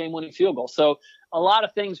up for the game-winning field goal. So a lot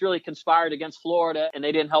of things really conspired against Florida, and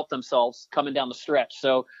they didn't help themselves coming down the stretch.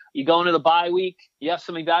 So you go into the bye week, you have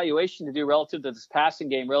some evaluation to do relative to this passing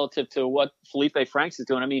game, relative to what Felipe Franks is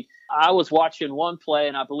doing. I mean, I was watching one play,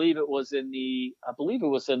 and I believe it was in the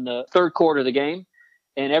 3rd quarter of the game,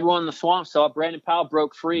 and everyone in the Swamp saw Brandon Powell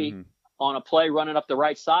broke free on a play running up the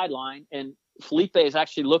right sideline, and Felipe is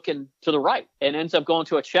actually looking to the right and ends up going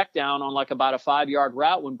to a check down on like about a 5-yard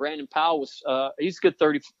route when Brandon Powell was he's a good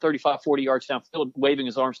 35, 40 yards downfield, waving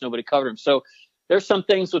his arms. Nobody covered him. So there's some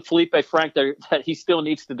things with Felipe Frank that he still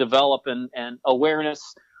needs to develop, and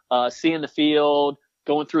awareness, seeing the field,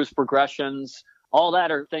 going through his progressions. All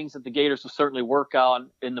that are things that the Gators will certainly work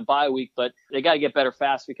on in the bye week, but they got to get better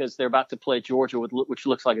fast because they're about to play Georgia, which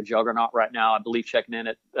looks like a juggernaut right now, I believe, checking in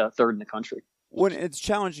at 3rd in the country. When it's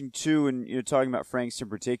challenging, too, and you're talking about Franks in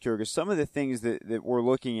particular, because some of the things that we're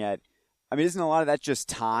looking at, I mean, isn't a lot of that just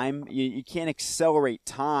time? You can't accelerate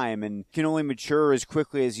time and can only mature as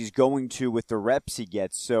quickly as he's going to with the reps he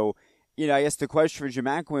gets. So, I guess the question for Jim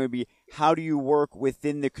McElwain would be, how do you work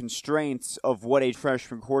within the constraints of what a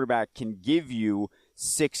freshman quarterback can give you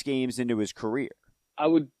 6 games into his career? I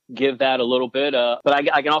would give that a little bit, but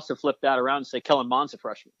I can also flip that around and say Kellen Mond's a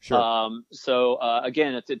freshman. Sure. So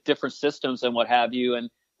again, it's different systems and what have you, and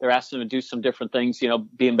they're asking him to do some different things,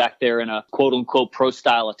 being back there in a quote-unquote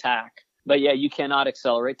pro-style attack. But, yeah, you cannot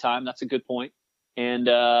accelerate time. That's a good point. And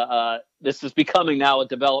this is becoming now a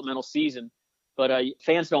developmental season, but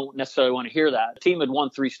fans don't necessarily want to hear that. The team had won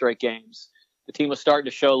 3 straight games. The team was starting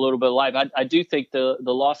to show a little bit of life. I do think the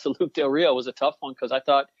loss of Luke Del Rio was a tough one because I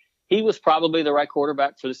thought he was probably the right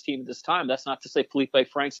quarterback for this team at this time. That's not to say Felipe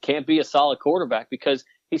Franks can't be a solid quarterback, because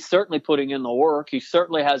he's certainly putting in the work. He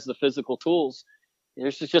certainly has the physical tools.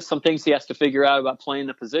 There's just some things he has to figure out about playing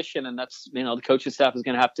the position, and that's, the coaching staff is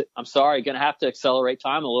going to have to accelerate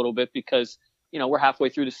time a little bit because, we're halfway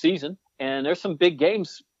through the season, and there's some big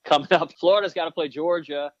games coming up. Florida's got to play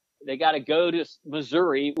Georgia. They got to go to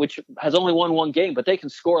Missouri, which has only won 1 game, but they can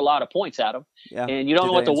score a lot of points at them. Yeah. And you don't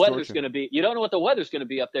know what the weather's going to be. You don't know what the weather's going to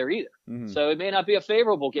be up there either. Mm-hmm. So it may not be a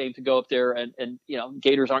favorable game to go up there. And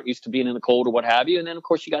Gators aren't used to being in the cold or what have you. And then, of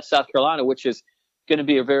course, you got South Carolina, which is going to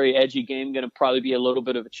be a very edgy game, going to probably be a little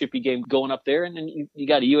bit of a chippy game going up there. And then you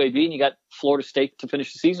got a UAB and you got Florida State to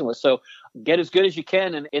finish the season with. So get as good as you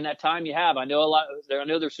can in that time you have. I know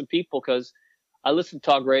there's some people, because I listen to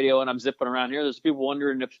talk radio and I'm zipping around here. There's people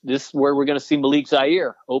wondering if this is where we're going to see Malik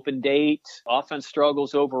Zaire. Open date, offense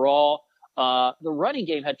struggles overall. The running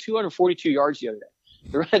game had 242 yards the other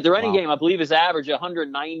day. The running game, I believe, has averaged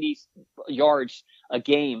 190 yards a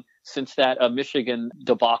game since that Michigan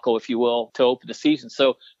debacle, if you will, to open the season.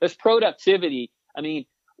 So there's productivity. I mean,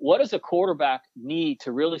 what does a quarterback need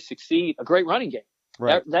to really succeed? A great running game.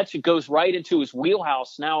 Right. That goes right into his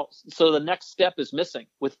wheelhouse now. So the next step is missing.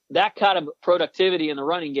 With that kind of productivity in the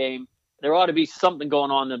running game, there ought to be something going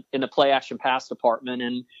on in the play action pass department.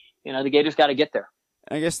 And, the Gators got to get there.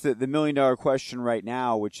 I guess the $1 million question right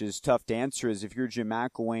now, which is tough to answer, is if you're Jim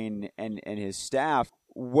McElwain and his staff,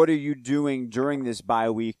 what are you doing during this bye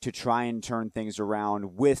week to try and turn things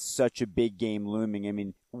around with such a big game looming? I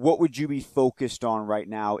mean, what would you be focused on right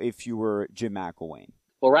now if you were Jim McElwain?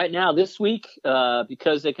 Well, right now, this week,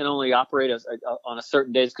 because they can only operate on a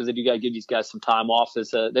certain days, because they do got to give these guys some time off,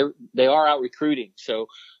 they are out recruiting. So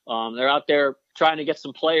they're out there trying to get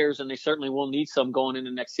some players, and they certainly will need some going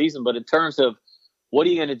into next season. But in terms of what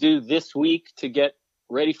are you going to do this week to get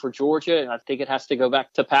ready for Georgia, I think it has to go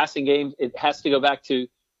back to passing game. It has to go back to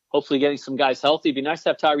hopefully getting some guys healthy. It'd be nice to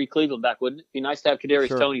have Tyree Cleveland back, wouldn't it? It'd be nice to have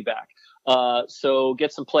Kadarius Toney back. So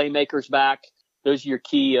get some playmakers back. Those are your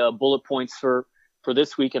key bullet points for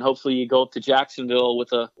this week, and hopefully you go up to Jacksonville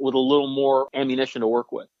with a little more ammunition to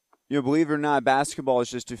work with. Believe it or not, basketball is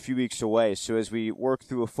just a few weeks away. So as we work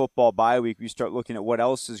through a football bye week, we start looking at what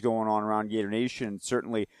else is going on around Gator Nation. And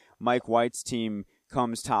certainly Mike White's team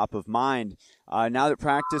comes top of mind. Now that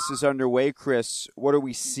practice is underway, Chris, what are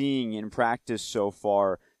we seeing in practice so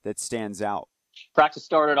far that stands out? Practice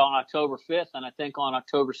started on October 5th, and I think on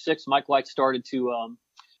October 6th, Mike White started to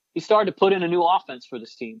put in a new offense for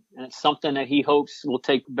this team. And it's something that he hopes will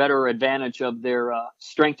take better advantage of their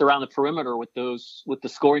strength around the perimeter with the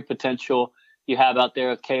scoring potential you have out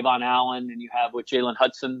there with Kayvon Allen, and you have with Jalen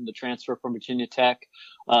Hudson, the transfer from Virginia Tech,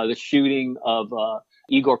 the shooting of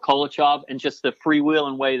Igor Kolochov, and just the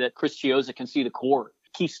freewheeling way that Chris Chiozza can see the court.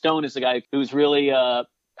 Keith Stone is the guy who's really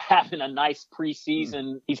having a nice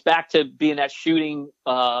preseason. He's back to being that shooting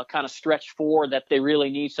kind of stretch four that they really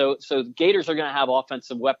need. So the Gators are going to have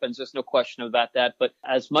offensive weapons. There's no question about that. But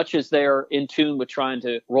as much as they're in tune with trying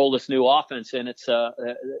to roll this new offense in,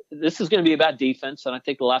 this is going to be about defense. And I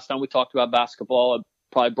think the last time we talked about basketball, I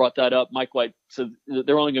probably brought that up. Mike White said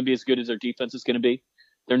they're only going to be as good as their defense is going to be.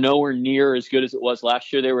 They're nowhere near as good as it was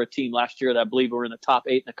last year. They were a team last year that I believe were in the top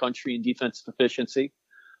 8 in the country in defensive efficiency.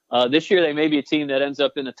 This year, they may be a team that ends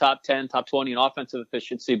up in the top 10, top 20 in offensive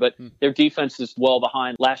efficiency, but their defense is well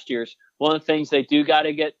behind last year's. One of the things they do got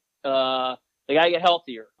to get, they got to get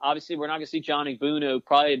healthier. Obviously, we're not going to see Johnny Buno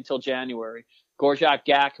probably until January. Gorjak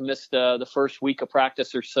Gak missed the first week of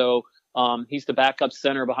practice or so. He's the backup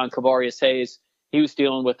center behind Kavarius Hayes. He was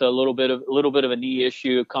dealing with a little bit of a knee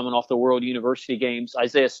issue coming off the World University games.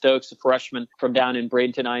 Isaiah Stokes, a freshman from down in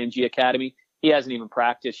Bradenton IMG Academy, he hasn't even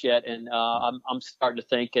practiced yet, and I'm starting to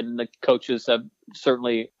think, and the coaches have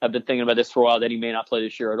been thinking about this for a while, that he may not play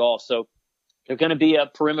this year at all. So they're going to be a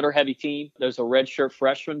perimeter-heavy team. There's a redshirt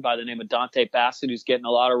freshman by the name of Dante Bassett who's getting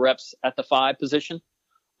a lot of reps at the 5 position.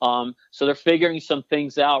 So they're figuring some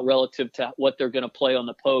things out relative to what they're going to play on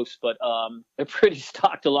the post, but they're pretty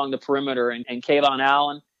stocked along the perimeter. And Kayvon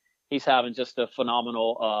Allen, he's having just a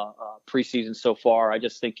phenomenal preseason so far. I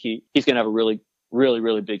just think he's going to have a really,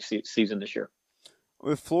 really big season this year.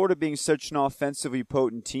 With Florida being such an offensively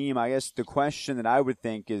potent team, I guess the question that I would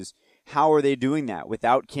think is, how are they doing that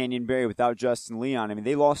without Canyon Barry, without Justin Leon? I mean,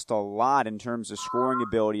 they lost a lot in terms of scoring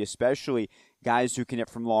ability, especially guys who can hit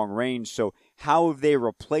from long range. So how have they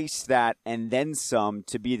replaced that and then some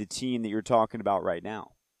to be the team that you're talking about right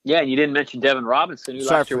now? Yeah, and you didn't mention Devin Robinson. Who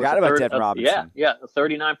Sorry, last year I forgot about Devin Robinson. Yeah, a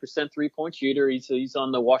 39% 3-point shooter. He's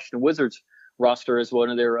on the Washington Wizards roster as one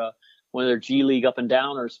of their G League up and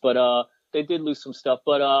downers. But they did lose some stuff.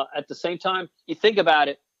 But at the same time, you think about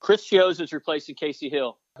it, Chris Chiozza is replacing Casey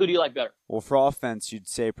Hill. Who do you like better? Well, for offense, you'd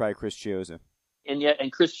say probably Chris Chiozza.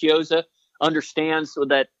 And Chris Chiozza understands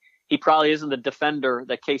that he probably isn't the defender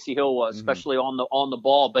that Casey Hill was, especially on the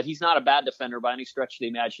ball. But he's not a bad defender by any stretch of the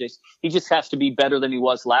imagination. He just has to be better than he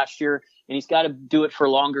was last year, and he's got to do it for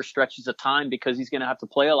longer stretches of time because he's going to have to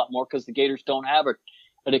play a lot more because the Gators don't have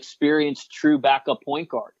an experienced, true backup point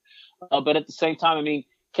guard. But at the same time, I mean,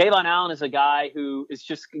 Kayvon Allen is a guy who is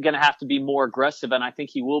just going to have to be more aggressive, and I think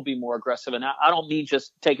he will be more aggressive. And I don't mean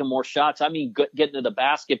just taking more shots. I mean getting to the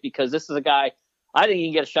basket, because this is a guy, I think he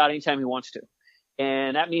can get a shot anytime he wants to.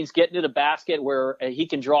 And that means getting to the basket where he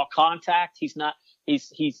can draw contact.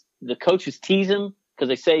 The coaches tease him because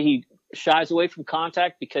they say he shies away from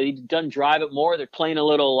contact because he doesn't drive it more. They're playing a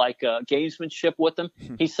little gamesmanship with him.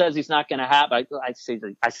 He says he's not going to have. I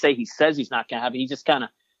say he says he's not going to have it. He just kind of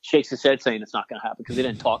shakes his head saying it's not going to happen because he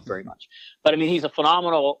didn't talk very much. But I mean, he's a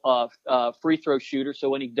phenomenal free throw shooter. So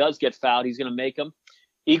when he does get fouled, he's going to make them.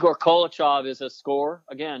 Igor Kolochov is a scorer.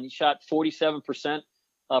 Again, he shot 47%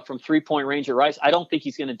 from 3-point range at Rice. I don't think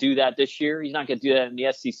he's going to do that this year. He's not going to do that in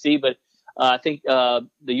the SEC, but I think the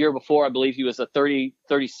year before, I believe he was a 36%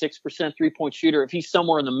 3-point shooter. If he's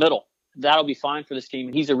somewhere in the middle, that'll be fine for this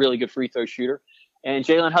team. He's a really good free throw shooter. And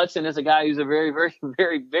Jalen Hudson is a guy who's a very, very,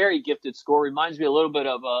 very, very gifted scorer. Reminds me a little bit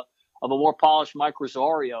of a more polished Mike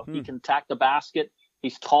Rosario. He can attack the basket.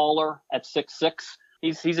 He's taller at 6'6".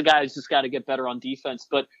 He's a guy who's just got to get better on defense.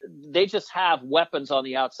 But they just have weapons on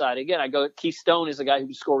the outside. Again, Keith Stone is a guy who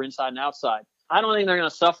can score inside and outside. I don't think they're going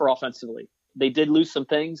to suffer offensively. They did lose some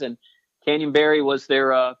things, and Canyon Barry was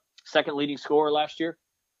their second leading scorer last year.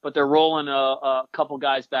 But they're rolling a couple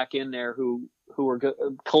guys back in there who are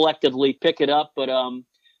collectively pick it up. But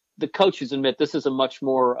the coaches admit this is a much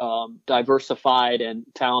more diversified and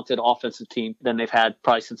talented offensive team than they've had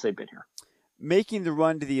probably since they've been here. Making the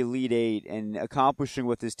run to the Elite Eight and accomplishing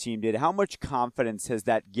what this team did, how much confidence has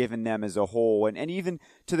that given them as a whole, and even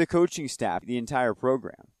to the coaching staff, the entire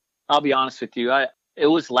program? I'll be honest with you. It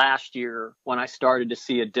was last year when I started to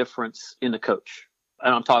see a difference in the coach.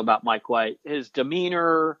 And I'm talking about Mike White. His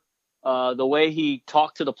demeanor, the way he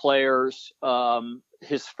talked to the players,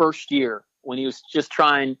 his first year when he was just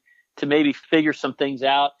trying to maybe figure some things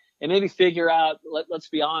out and maybe figure out, let's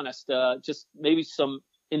be honest, just maybe some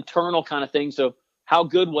internal kind of things of how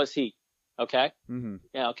good was he? Okay.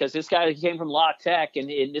 Because this guy came from La Tech and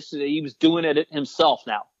he was doing it himself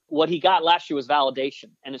now. What he got last year was validation,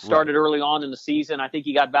 and it started early on in the season. I think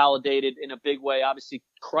he got validated in a big way, obviously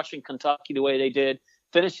crushing Kentucky the way they did,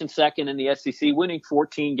 finishing second in the SEC, winning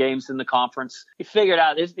 14 games in the conference. He figured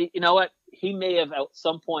out, you know what? He may have at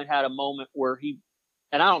some point had a moment where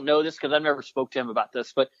and I don't know this because I've never spoke to him about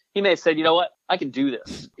this, but he may have said, you know what? I can do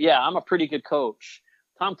this. Yeah, I'm a pretty good coach.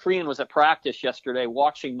 Tom Crean was at practice yesterday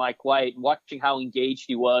watching Mike White, watching how engaged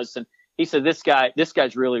he was. And he said, this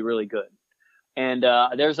guy's really, really good. And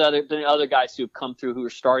there's other guys who have come through who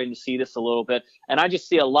are starting to see this a little bit. And I just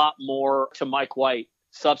see a lot more to Mike White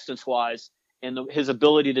substance-wise, and his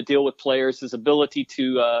ability to deal with players, his ability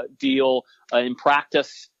to deal in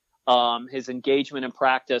practice, his engagement in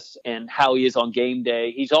practice, and how he is on game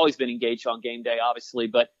day. He's always been engaged on game day, obviously,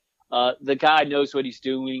 but the guy knows what he's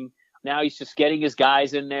doing. Now he's just getting his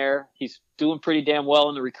guys in there. He's doing pretty damn well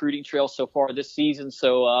in the recruiting trail so far this season.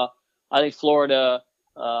 So I think Florida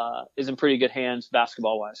is in pretty good hands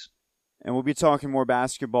basketball-wise. And we'll be talking more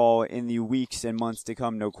basketball in the weeks and months to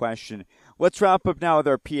come, no question. Let's wrap up now with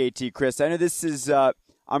our PAT, Chris. I know this is,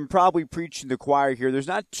 I'm probably preaching to the choir here. There's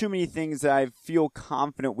not too many things that I feel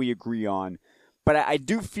confident we agree on, but I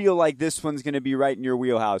do feel like this one's going to be right in your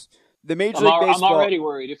wheelhouse. The Major League Baseball. I'm already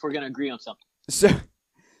worried if we're going to agree on something.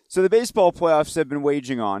 So the baseball playoffs have been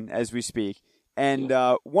waging on as we speak, and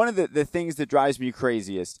one of the things that drives me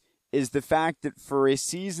craziest is the fact that for a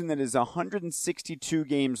season that is 162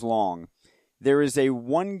 games long, there is a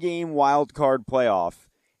 1-game wild card playoff,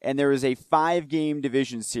 and there is a 5-game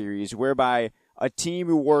division series whereby a team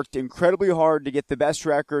who worked incredibly hard to get the best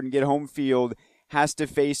record and get home field has to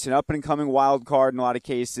face an up-and-coming wild card in a lot of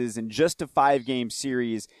cases in just a 5-game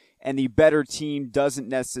series, and the better team doesn't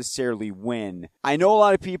necessarily win. I know a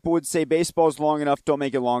lot of people would say baseball's long enough, don't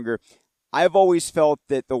make it longer. I've always felt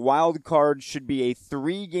that the wild card should be a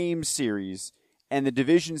 3-game series, and the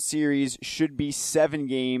division series should be 7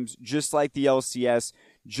 games, just like the LCS,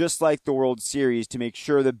 just like the World Series, to make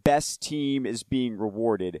sure the best team is being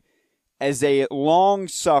rewarded. As a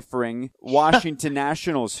long-suffering Washington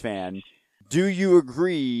Nationals fan, do you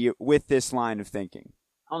agree with this line of thinking?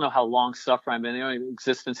 I don't know how long-suffering I've been. They only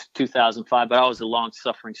exist since 2005, but I was a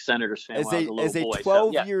long-suffering Senators fan when I was a little boy.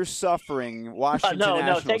 As a 12-year suffering Washington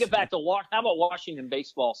Nationals take it back to how about Washington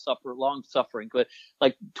baseball long-suffering? But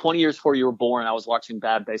like 20 years before you were born, I was watching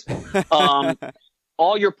bad baseball.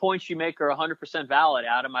 All your points you make are 100% valid,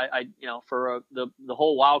 Adam. For the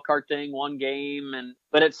whole wild card thing, 1 game,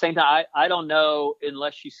 but at the same time, I don't know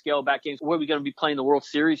unless you scale back games. Were we going to be playing the World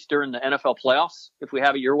Series during the NFL playoffs if we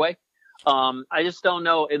have it your way? I just don't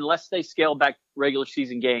know unless they scale back regular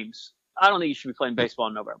season games. I don't think you should be playing baseball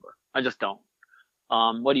in November. I just don't.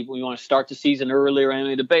 What do you want to start the season earlier? I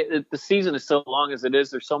mean, the season is so long as it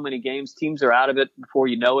is. There's so many games. Teams are out of it before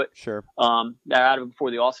you know it. Sure. They're out of it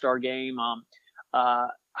before the All-Star game.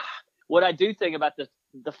 What I do think about the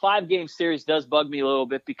 5-game series does bug me a little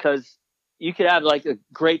bit because you could have like a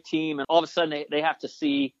great team and all of a sudden they have to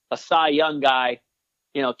see a Cy Young guy,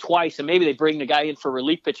 twice, and maybe they bring the guy in for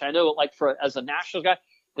relief pitch. I know, as a Nationals guy,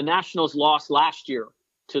 the Nationals lost last year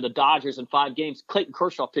to the Dodgers in 5 games. Clayton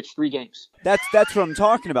Kershaw pitched 3 games. That's what I'm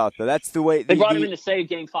talking about, though. That's the way they brought him in to save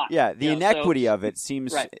Game 5. Yeah, the inequity of it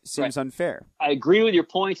seems unfair. I agree with your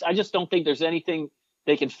points. I just don't think there's anything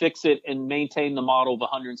they can fix it and maintain the model of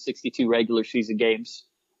 162 regular season games.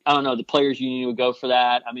 I don't know. The players union would go for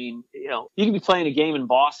that. I mean, you could be playing a game in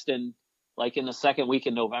Boston like in the second week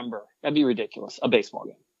in November. That'd be ridiculous. A baseball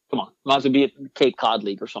game. Come on. Might as well be at Cape Cod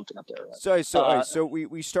League or something up there. Right? So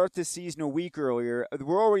we start the season a week earlier.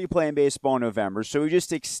 We're already playing baseball in November, so we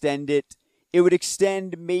just extend it. It would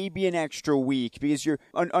extend maybe an extra week because you're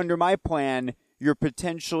under my plan, you're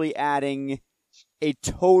potentially adding a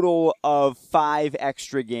total of 5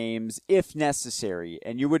 extra games if necessary,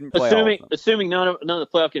 and you wouldn't play all of them. Assuming none of the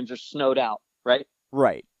playoff games are snowed out, right?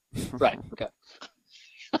 Right. Right. Okay.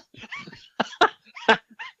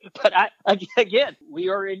 But again, we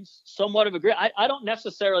are in somewhat of agreement. I don't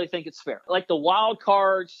necessarily think it's fair. Like the wild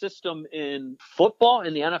card system in football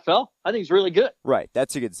in the NFL, I think is really good. Right.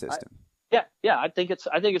 That's a good system. I think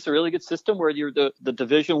it's a really good system where the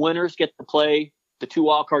division winners get to play the 2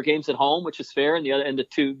 wild card games at home, which is fair, and the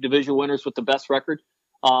 2 division winners with the best record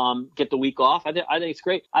get the week off. I think it's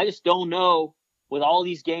great. I just don't know with all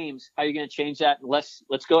these games how you're going to change that. Let's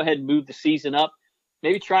go ahead and move the season up.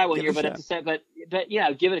 Maybe try one year, but at the same, but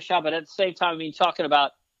give it a shot. But at the same time, I mean, talking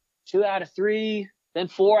about 2 out of 3, then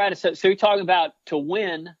 4 out of 7. So you're talking about to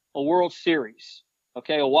win a World Series.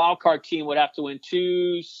 Okay, a wild card team would have to win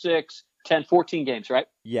 2, 6, 10, 14 games, right?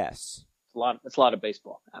 Yes. That's a lot of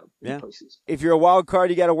baseball out of the postseason. If you're a wild card,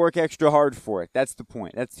 you got to work extra hard for it. That's the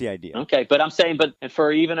point. That's the idea. Okay, but I'm saying, and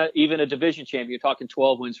for even a division champion, you're talking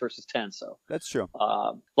 12 wins versus 10. So that's true.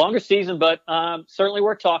 Longer season, but certainly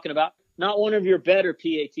worth talking about. Not one of your better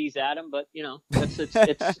PATs, Adam, but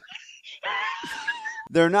it's.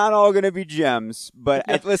 They're not all going to be gems, but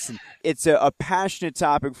listen, it's a passionate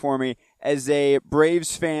topic for me as a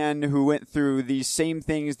Braves fan who went through these same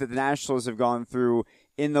things that the Nationals have gone through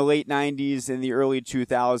in the late 90s and the early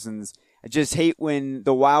 2000s. I just hate when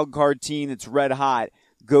the wild card team that's red hot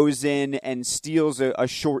goes in and steals a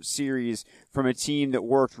short series from a team that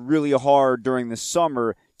worked really hard during the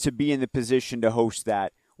summer to be in the position to host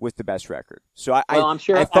that with the best record. So I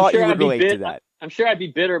thought you would relate to that. I'm sure I'd be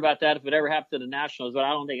bitter about that if it ever happened to the Nationals, but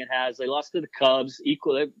I don't think it has. They lost to the Cubs.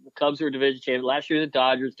 The Cubs were division champions. Last year, the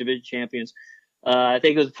Dodgers division champions. I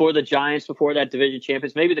think it was before the Giants, before that division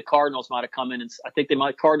champions. Maybe the Cardinals might have come in, and I think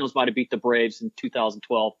Cardinals might have beat the Braves in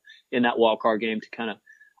 2012 in that wild card game to kind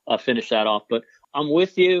of finish that off. But I'm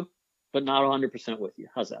with you, but not 100% with you.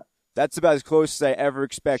 How's that? That's about as close as I ever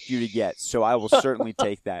expect you to get, so I will certainly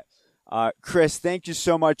take that. Chris, thank you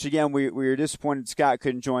so much again. We were disappointed Scott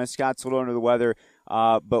couldn't join us. Scott's a little under the weather,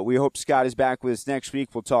 but we hope Scott is back with us next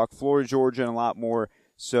week. We'll talk Florida, Georgia, and a lot more.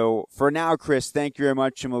 So for now, Chris, thank you very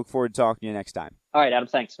much, and we look forward to talking to you next time. All right, Adam,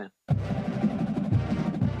 thanks, man.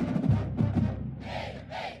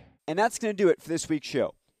 And that's going to do it for this week's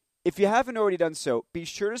show. If you haven't already done so, be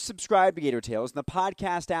sure to subscribe to Gator Tales in the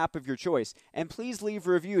podcast app of your choice, and please leave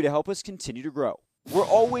a review to help us continue to grow. We're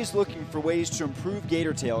always looking for ways to improve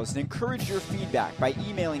Gator Tales and encourage your feedback by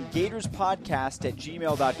emailing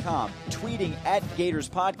gatorspodcast@gmail.com, tweeting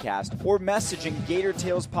 @gatorspodcast, or messaging Gator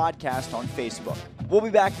Tales Podcast on Facebook. We'll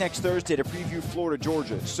be back next Thursday to preview Florida,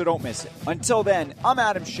 Georgia, so don't miss it. Until then, I'm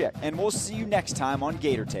Adam Schick, and we'll see you next time on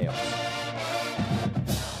Gator Tales.